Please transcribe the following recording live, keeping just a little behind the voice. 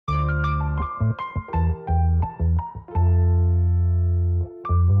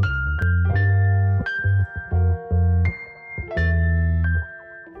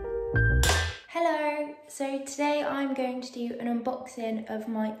So today I'm going to do an unboxing of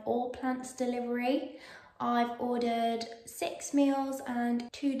my ALLPLANTS delivery. I've ordered 6 meals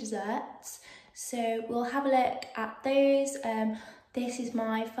and 2 desserts, so we'll have a look at those. This is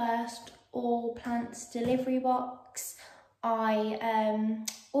my first ALLPLANTS delivery box. I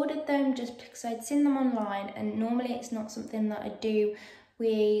ordered them just because I'd seen them online, and normally it's not something that I do.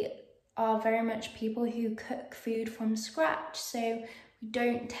 We are very much people who cook food from scratch, so we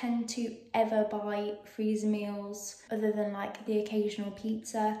don't tend to ever buy freezer meals other than like the occasional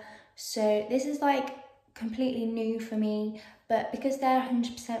pizza. So this is like completely new for me, but because they're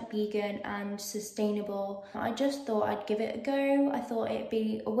 100% vegan and sustainable, I just thought I'd give it a go. I thought it'd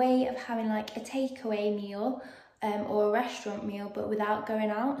be a way of having like a takeaway meal or a restaurant meal, but without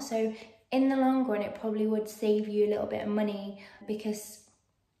going out. So in the long run, it probably would save you a little bit of money, because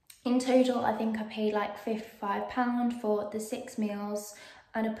in total, I think I paid like £55 for the 6 meals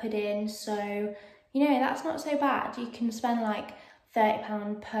and a pudding. So, you know, that's not so bad. You can spend like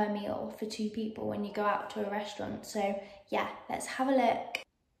 £30 per meal for 2 people when you go out to a restaurant. So yeah, let's have a look.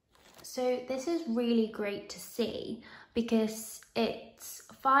 So this is really great to see because it's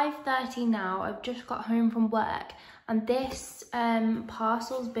 5:30 now. I've just got home from work, and this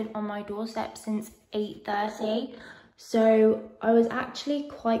parcel's been on my doorstep since 8:30. So I was actually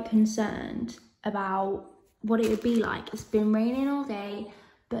quite concerned about what it would be like. It's been raining all day,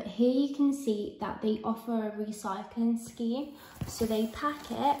 but here you can see that they offer a recycling scheme. So they pack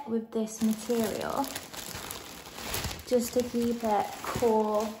it with this material just to keep it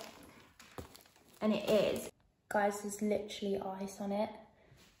cool, and it is. Guys, there's literally ice on it.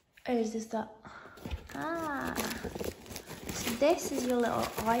 Oh, is this the... So this is your little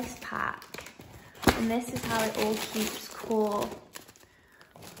ice pack. And this is how it all keeps cool.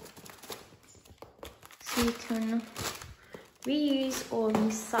 So you can reuse or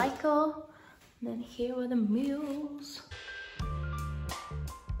recycle. And then here are the meals.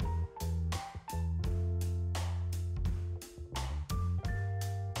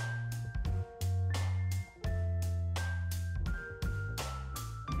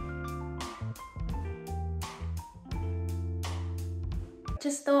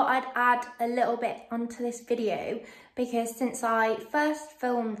 Just thought I'd add a little bit onto this video, because since I first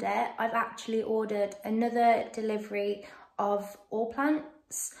filmed it, I've actually ordered another delivery of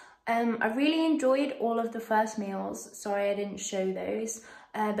ALLPLANTS. I really enjoyed all of the first meals. Sorry I didn't show those,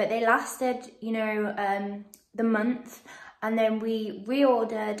 but they lasted, you know, the month, and then we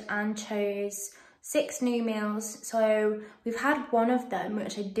reordered and chose 6 new meals. So we've had one of them,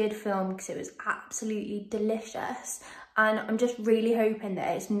 which I did film because it was absolutely delicious. And I'm just really hoping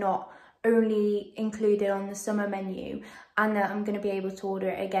that it's not only included on the summer menu, and that I'm going to be able to order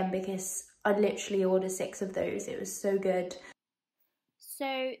it again, because I literally ordered 6 of those. It was so good.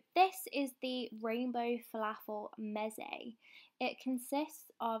 So this is the rainbow falafel mezze. It consists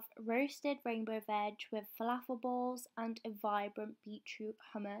of roasted rainbow veg with falafel balls and a vibrant beetroot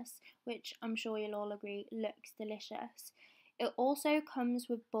hummus, which I'm sure you'll all agree looks delicious. It also comes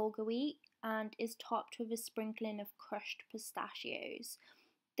with bulgur wheat and is topped with a sprinkling of crushed pistachios.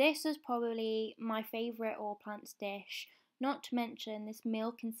 This is probably my favourite ALLPLANTS dish. Not to mention, this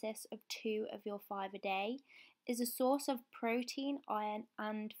meal consists of 2 of your 5 a day, is a source of protein, iron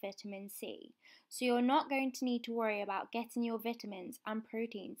and vitamin C. So you're not going to need to worry about getting your vitamins and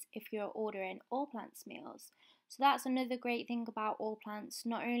proteins if you're ordering ALLPLANTS meals. So that's another great thing about ALLPLANTS.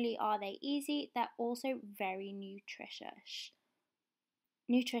 Not only are they easy, they're also very nutritious.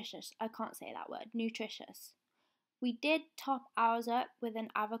 I can't say that word, nutritious. We did top ours up with an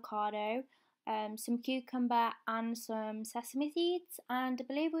avocado, some cucumber and some sesame seeds, and I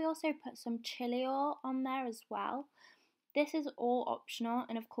believe we also put some chili oil on there as well. This is all optional,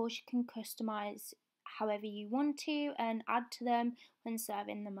 and of course you can customise however you want to and add to them when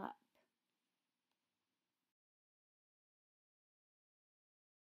serving them up.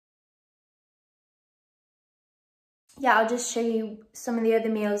 Yeah, I'll just show you some of the other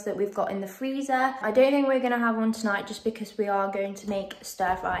meals that we've got in the freezer. I don't think we're going to have one tonight, just because we are going to make a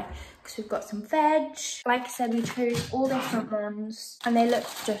stir fry, because we've got some veg. Like I said, we chose all different ones and they look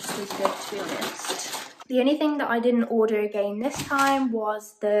just as good, to be honest. The only thing that I didn't order again this time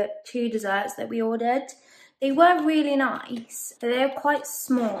was the 2 desserts that we ordered. They were really nice, but they're quite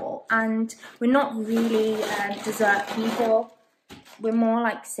small, and we're not really dessert people. We're more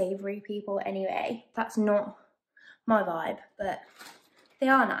like savoury people anyway. That's not my vibe, but they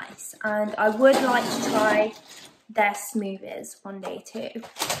are nice, and I would like to try their smoothies one day too.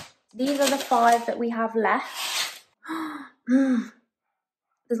 These are the 5 that we have left.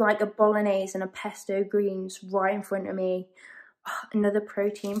 There's like a bolognese and a pesto greens right in front of me. Another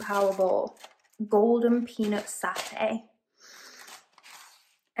protein power ball. golden peanut satay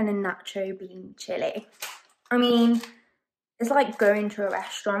and a nacho bean chili. I mean, it's like going to a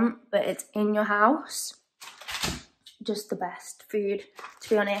restaurant, but it's in your house. Just the best food, to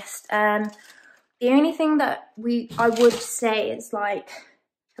be honest. The only thing that I would say is like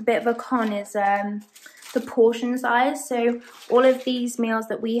a bit of a con is the portion size. So all of these meals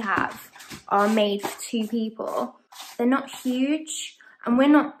that we have are made for 2 people. They're not huge, and we're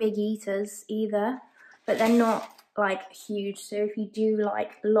not big eaters either, but they're not like huge. So if you do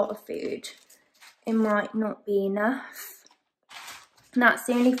like a lot of food, it might not be enough. And that's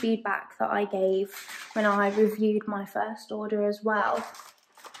the only feedback that I gave when I reviewed my first order as well.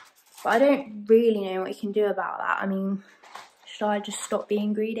 But I don't really know what you can do about that. I mean, should I just stop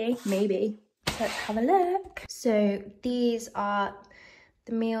being greedy? Maybe. Let's have a look. So these are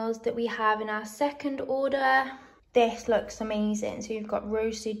the meals that we have in our second order. This looks amazing. So you've got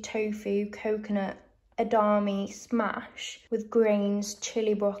roasted tofu, coconut, edamame smash with grains,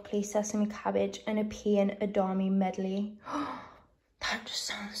 chili broccoli, sesame cabbage, and a pea and edamame medley. That just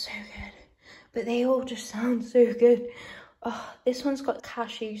sounds so good. But they all just sound so good. Oh, this one's got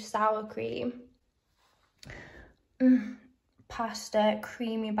cashew sour cream. Pasta,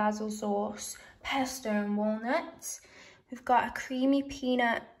 creamy basil sauce, pesto and walnuts. We've got a creamy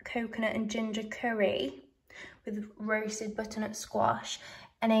peanut, coconut and ginger curry with roasted butternut squash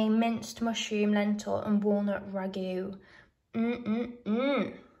and a minced mushroom, lentil and walnut ragu.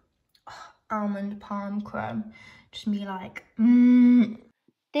 Oh, almond palm crumb. Just me like,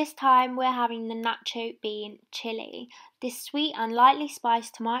 This time we're having the nacho bean chili. This sweet and lightly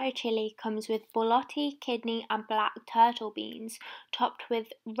spiced tomato chili comes with borlotti, kidney and black turtle beans, topped with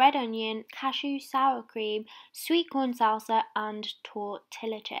red onion, cashew sour cream, sweet corn salsa and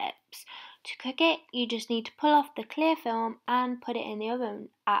tortilla chips. To cook it, you just need to pull off the clear film and put it in the oven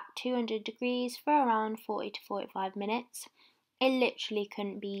at 200 degrees for around 40 to 45 minutes. It literally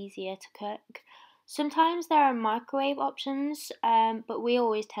couldn't be easier to cook. Sometimes there are microwave options, but we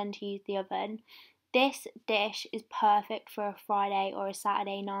always tend to use the oven. This dish is perfect for a Friday or a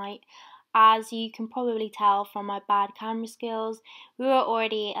Saturday night. As you can probably tell from my bad camera skills, we were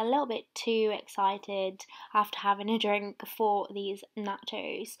already a little bit too excited after having a drink for these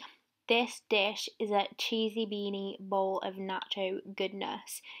nachos. This dish is a cheesy beanie bowl of nacho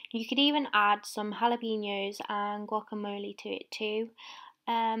goodness. You could even add some jalapenos and guacamole to it too.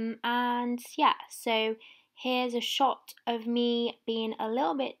 And yeah, so here's a shot of me being a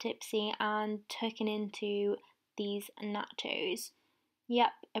little bit tipsy and tucking into these nachos. Yep,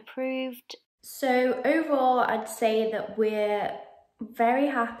 approved. So overall, I'd say that we're very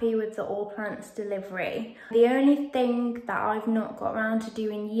happy with the ALLPLANTS delivery. The only thing that I've not got around to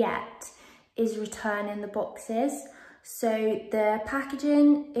doing yet is returning the boxes. So the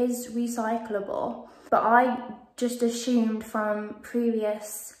packaging is recyclable, but I just assumed from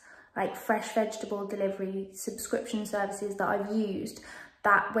previous like fresh vegetable delivery subscription services that I've used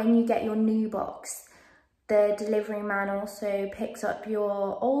that when you get your new box, the delivery man also picks up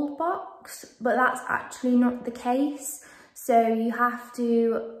your old box, but that's actually not the case. So you have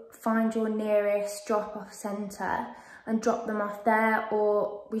to find your nearest drop-off centre and drop them off there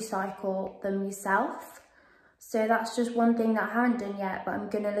or recycle them yourself. So that's just one thing that I haven't done yet, but I'm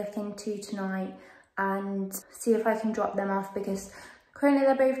gonna look into tonight and see if I can drop them off, because currently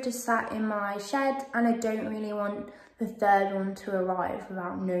they're both just sat in my shed and I don't really want the third one to arrive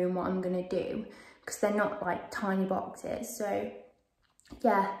without knowing what I'm gonna do, because they're not like tiny boxes. So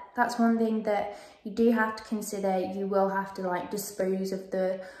yeah, that's one thing that you do have to consider. You will have to like dispose of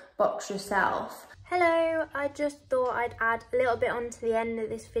the box yourself. Hello, I just thought I'd add a little bit onto the end of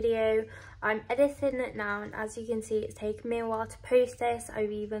this video. I'm editing it now, and as you can see, it's taken me a while to post this.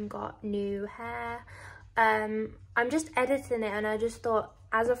 I've even got new hair. I'm just editing it, and I just thought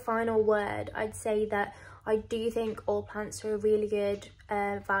as a final word, I'd say that I do think ALLPLANTS are a really good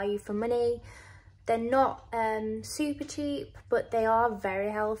value for money. They're not super cheap, but they are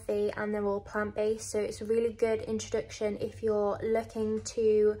very healthy and they're all plant-based, so it's a really good introduction if you're looking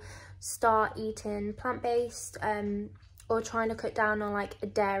to start eating plant-based or trying to cut down on like a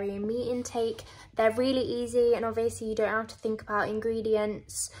dairy and meat intake. They're really easy, and obviously you don't have to think about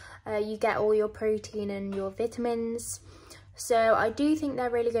ingredients. You get all your protein and your vitamins. So I do think they're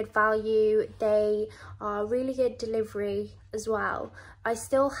really good value. They are really good delivery as well. I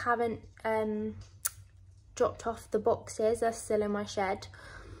still haven't dropped off the boxes, they're still in my shed,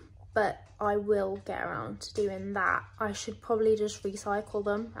 but I will get around to doing that. I should probably just recycle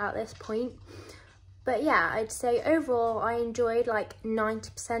them at this point. But yeah, I'd say overall I enjoyed like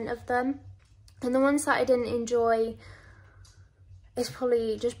 90% of them, and the ones that I didn't enjoy, It's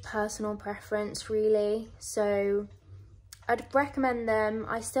probably just personal preference really, so I'd recommend them.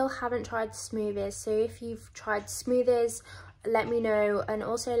 I still haven't tried the smoothies, so if you've tried smoothies, let me know, and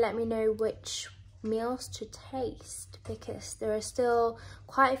also let me know which meals to taste, because there are still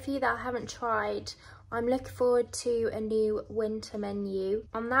quite a few that I haven't tried. I'm looking forward to a new winter menu.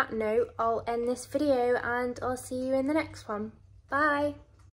 On that note, I'll end this video and I'll see you in the next one. Bye!